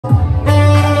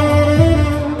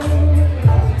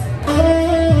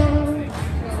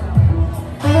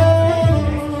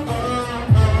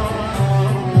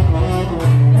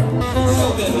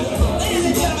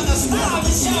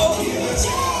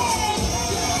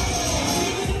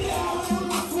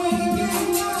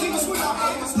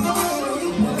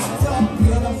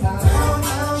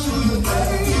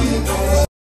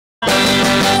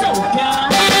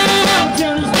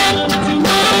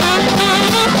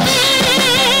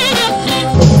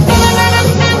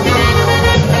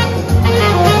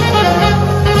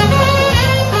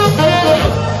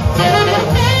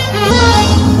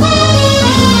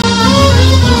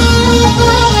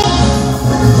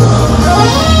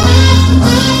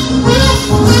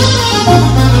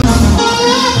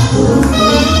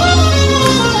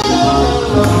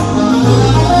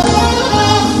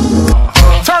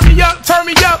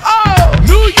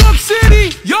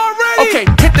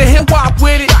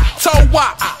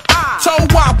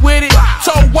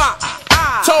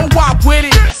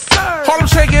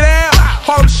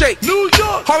Shake. New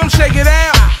York. Harlem Shake it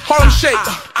out. Harlem Shake.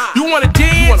 You wanna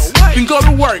dance? Then go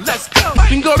to work. Let's go.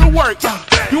 Then go to work.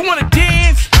 You wanna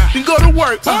dance? Then go to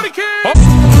work. Party kid.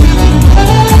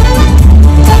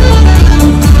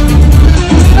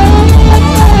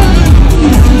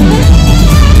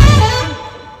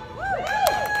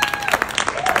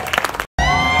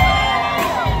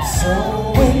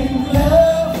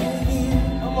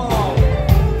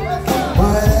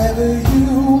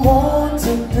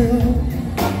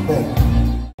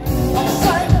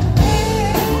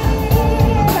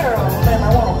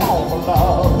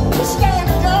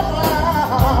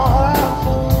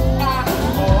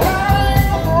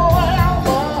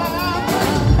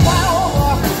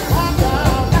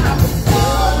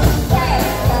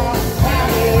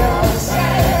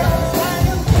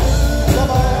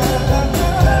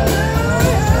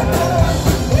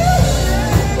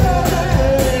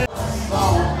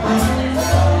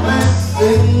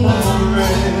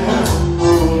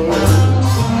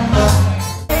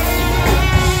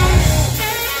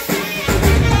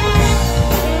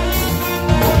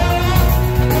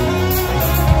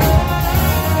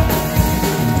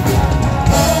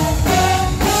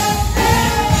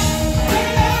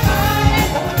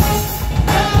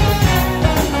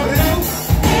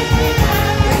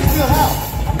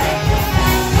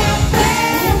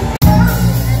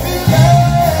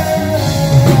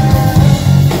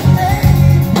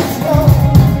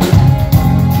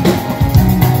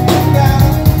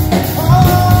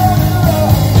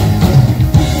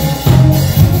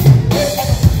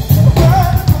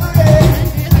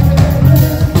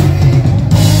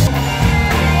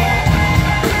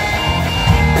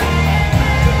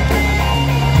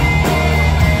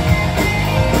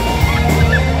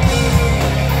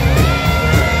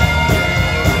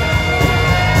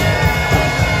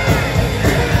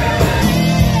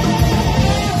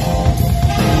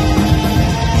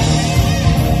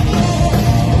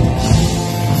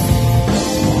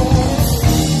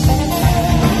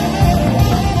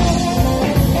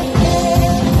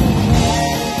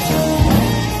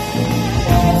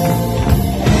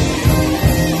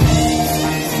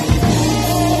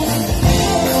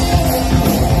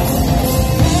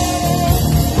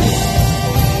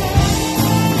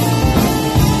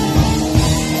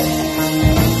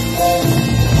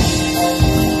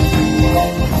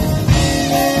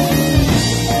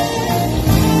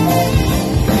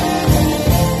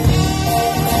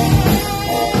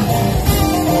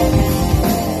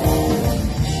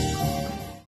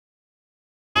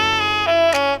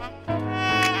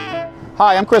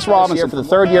 Hi, I'm Chris Robinson here for the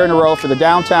third year in a row for the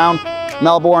Downtown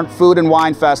Melbourne Food and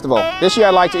Wine Festival. This year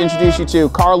I'd like to introduce you to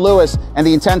Carl Lewis and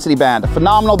the Intensity Band. A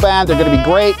phenomenal band, they're going to be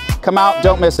great. Come out,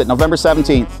 don't miss it, November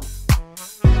 17th.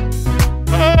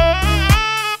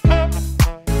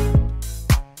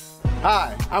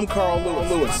 Hi, I'm Carl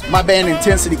Lewis. My band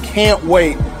Intensity can't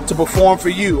wait to perform for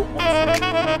you.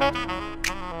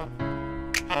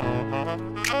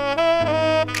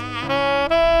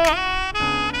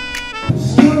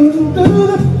 Through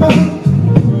the fall,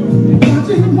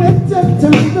 watching winter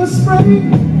turn to spring.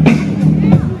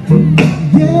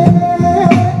 Yeah,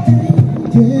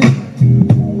 yeah.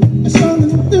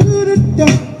 Something through the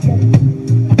dark,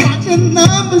 watching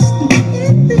numbers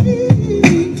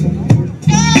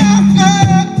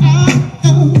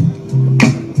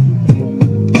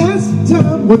That's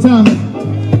time. What time is it?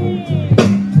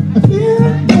 I feel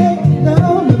like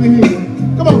now. Let me hear you.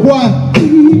 Come on, boy.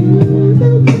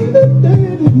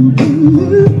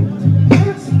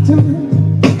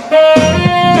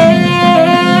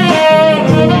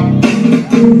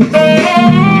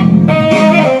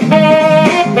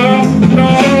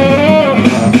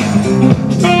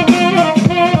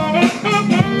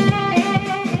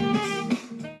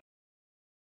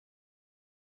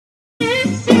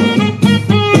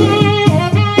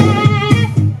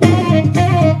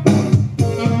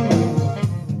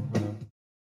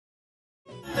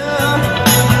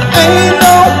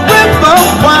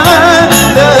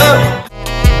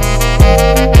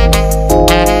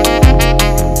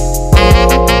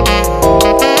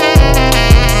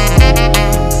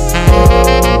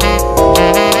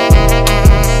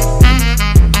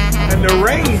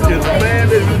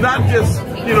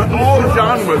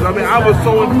 I mean, I was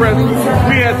so impressed.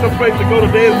 We had some place to go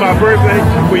today. It's my birthday,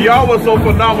 but y'all were so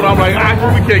phenomenal. I'm like,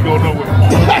 we can't go nowhere.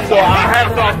 So I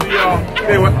hats off to y'all.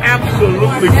 They were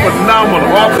absolutely phenomenal.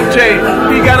 Off the chain.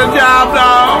 He got a job,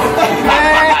 dog.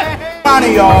 Proud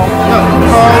of y'all.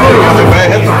 That's a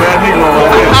bad nigga right there.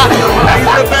 He's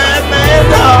a bad man,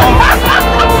 dog.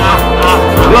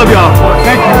 Love y'all.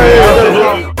 Thank you, man.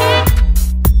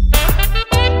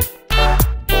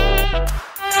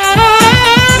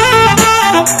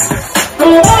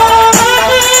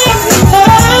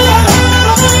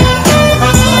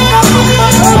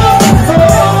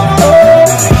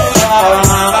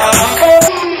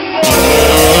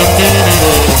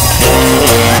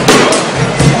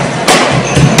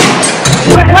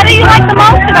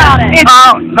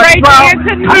 Great dance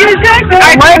and music.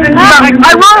 I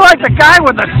really like the guy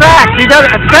with the sax. He does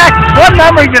a sax. One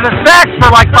number he did a sax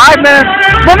for like 5 minutes.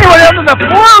 Then he went into the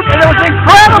flute, and it was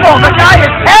incredible. The guy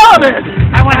is talented.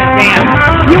 I want to dance.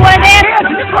 You want to dance? I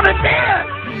just want to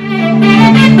dance.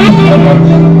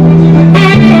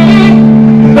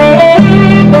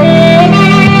 Oh,